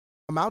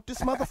I'm out this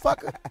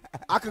motherfucker.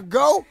 I could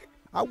go.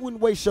 I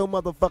wouldn't waste your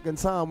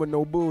motherfucking time with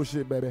no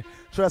bullshit, baby.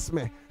 Trust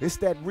me, it's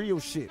that real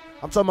shit.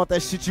 I'm talking about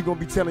that shit you gonna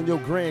be telling your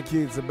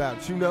grandkids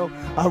about. You know,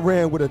 I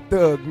ran with a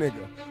thug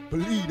nigga.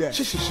 Believe that.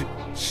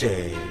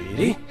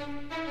 Shady.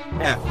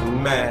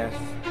 Aftermath.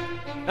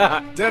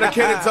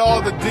 Dedicated to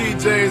all the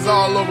DJs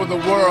all over the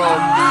world.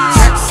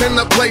 Checks in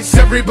the place,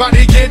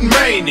 everybody getting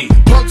many.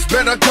 Punks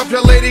better cuff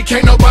your lady,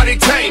 can't nobody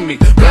tame me.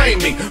 Blame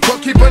me for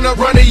keeping a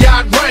runny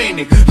yacht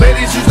rainy.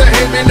 Ladies used to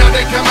hate me, now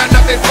they come out,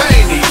 now they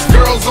fannies.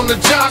 Girls on the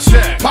job,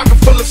 pocket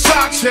full of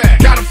socks,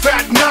 got a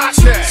fat notch,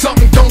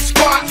 something don't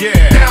squat.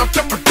 Down,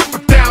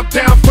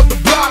 down for the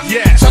block.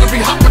 Tryna be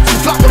hot but you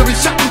flop, wanna be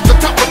shot to the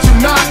top but you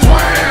not.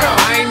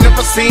 I ain't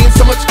never seen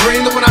so much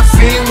green than when I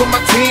seen when my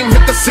team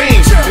hit the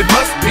scene. It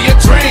must be a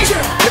dream.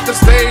 Hit the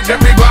stage,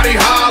 everybody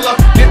holler.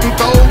 Getting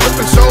thrown with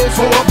the show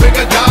for a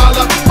bigger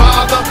dollar.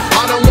 Father,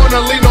 I don't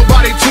wanna leave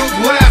nobody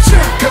toothless,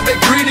 cause they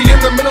greedy in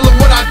the middle of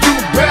what I do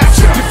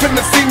best. You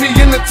finna see me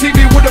in the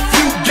TV with a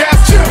few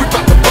guests. We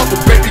bout to bubble,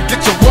 baby,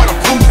 get your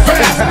waterproof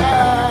vest.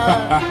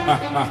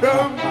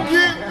 Come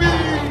get me.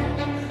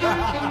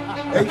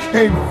 They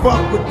can't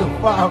fuck with the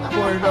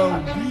 5.0,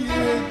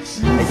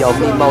 bitch. Hey yo,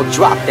 Mimo,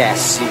 drop that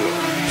shit.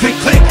 Click,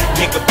 click,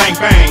 nigga, bang,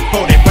 bang,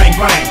 for that bang,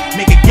 bang.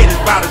 Nigga, get his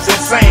about as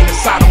insane as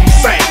Saddam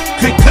Hussein.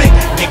 Click, click,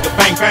 nigga,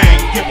 bang, bang.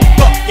 Give a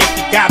fuck if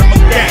you got him a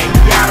gang,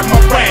 you out of my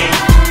range.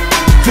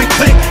 Click,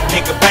 click,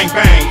 nigga, bang,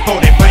 bang, for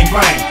that bang,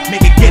 bang.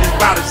 Nigga, get his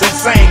about as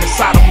insane as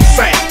Saddam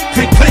Hussein.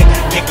 Click, click,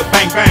 nigga,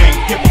 bang, bang.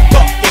 Give a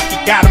fuck if you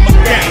got him a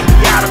gang,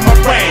 you out of my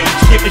range.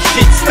 Give a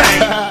shit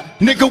stain.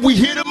 Nigga, we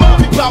hit him up,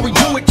 people how we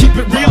do it, keep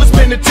it real, it's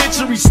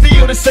penitentiary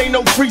steel. This ain't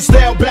no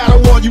freestyle battle,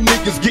 all you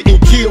niggas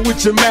getting killed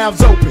with your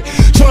mouths open.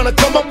 Tryna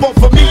come up off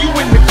of me, you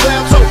in the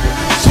clouds open.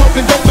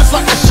 Smoking dope, it's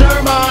like a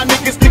Sherman.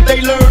 Niggas think they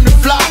learn to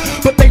fly,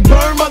 but they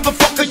burn,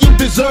 motherfucker, you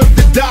deserve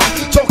to die.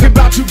 Talking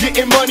about you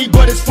getting money,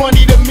 but it's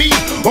funny to me.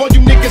 All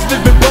you niggas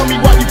living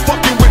bummy while you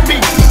fucking with me.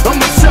 I'm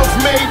a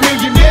self-made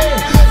millionaire,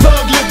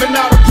 thug living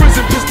out of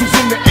prison, pistols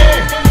in the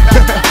air.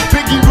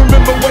 Biggie,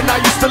 remember when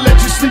I used to let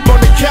you sleep on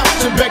the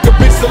couch and beg a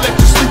bitch to let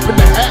you sleep in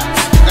the house?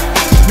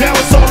 Now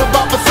it's all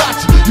about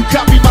Versace, you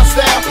copy my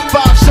style.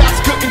 5 shots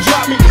couldn't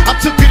drop me, I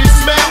took it and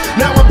smiled.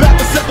 Now I'm about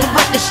to set the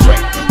record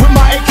straight. With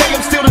my AK,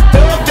 I'm still the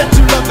thug that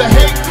you love to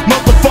hate.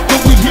 Motherfucker,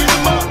 we hit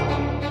him up.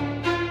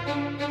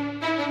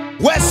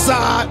 West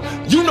Side,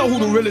 you know who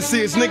the realest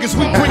is, niggas,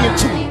 we bring it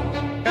to you.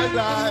 That's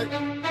right.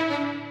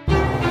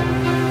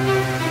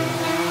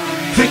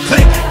 Click,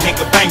 click,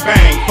 nigga, bang,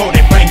 bang, for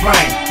that bang,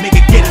 bang. Nigga,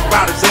 get his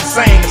about as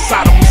insane as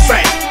Saddam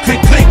Hussein. Click,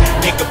 click,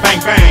 nigga,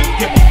 bang, bang.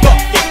 Give a fuck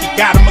if you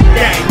got him a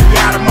gang, you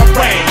out of my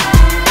range.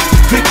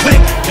 Click,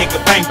 click, nigga,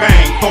 bang,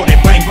 bang, for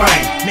that bang,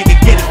 bang. Nigga,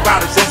 get his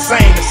about as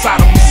insane as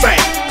Saddam Hussein.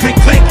 Click,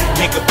 click,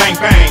 nigga, bang,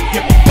 bang.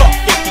 Give a fuck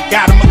if you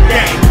got him a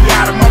gang, you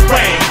out of my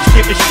range.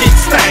 Give a shit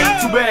stain.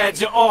 Too bad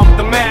you're off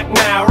the map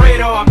now.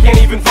 Radar can't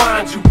even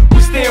find you. We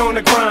stay on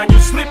the grind. You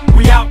slip,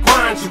 we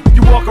outgrind you.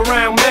 You walk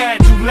around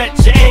mad, you let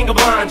your anger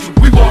blind you.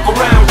 We walk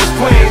around just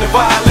playing the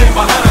violin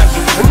behind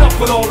you. Enough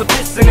with all the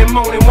dissing and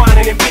moaning,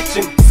 whining and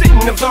bitching. Sit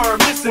and observe,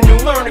 listen,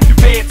 you'll learn if you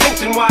pay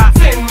attention. Why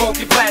 10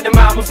 multi-platinum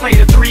albums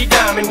later, 3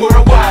 diamond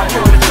worldwide.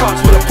 You're in the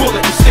charts with a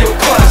bullet, you still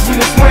climb. You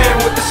just swam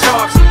with the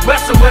sharks,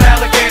 wrestle with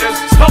alligators.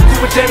 Spoke to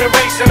a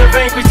generation of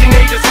angry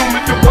teenagers whom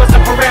if it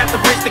wasn't for rap, the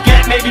bridge the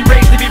gap may be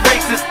raised to be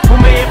racist. Who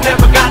may have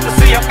never got to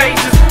see our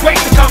faces. Wait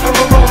to cover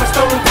with Rolling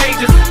Stone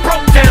pages.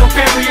 Broke down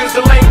barriers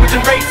of language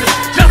and races.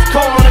 Just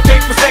call on the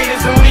tape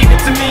crusaders and leave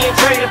it to me and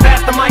Trader.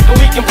 Pass the mic and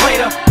we can play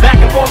the back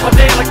and forth all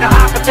day like the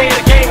hot potato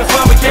game. That's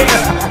why we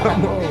cater.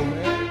 Come on,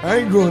 man.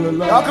 I ain't gonna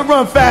lie. Y'all can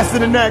run faster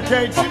than that,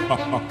 can't you?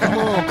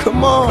 Come on,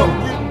 come on.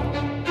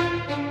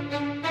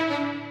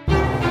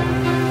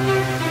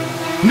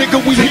 Nigga,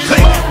 we click,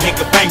 click,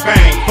 nigga, bang,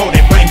 bang, for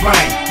that bang,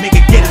 bang. Nigga,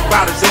 get his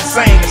about as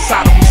insane as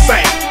Saddam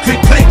Hussein. Click,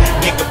 click,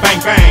 nigga,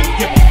 bang, bang.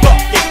 Give a fuck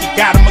if you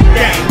got him a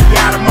gang, you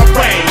out of my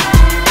range.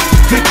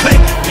 Click, click,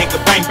 nigga,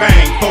 bang,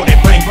 bang, for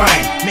that bang,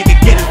 bang. Nigga,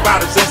 get his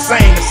about as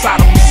insane as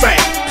Saddam Hussein.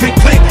 Click,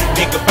 click,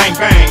 nigga, bang,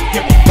 bang.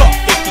 Give a fuck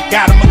if you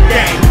got him a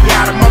gang, you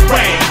out of my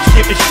range.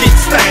 Give a shit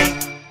stain.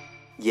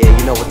 Yeah,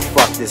 you know what the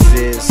fuck this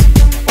is.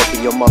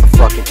 Open your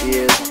motherfucking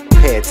ears,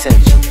 pay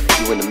attention.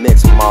 You in the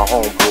mix with my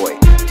homeboy,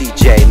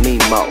 DJ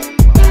Mimo.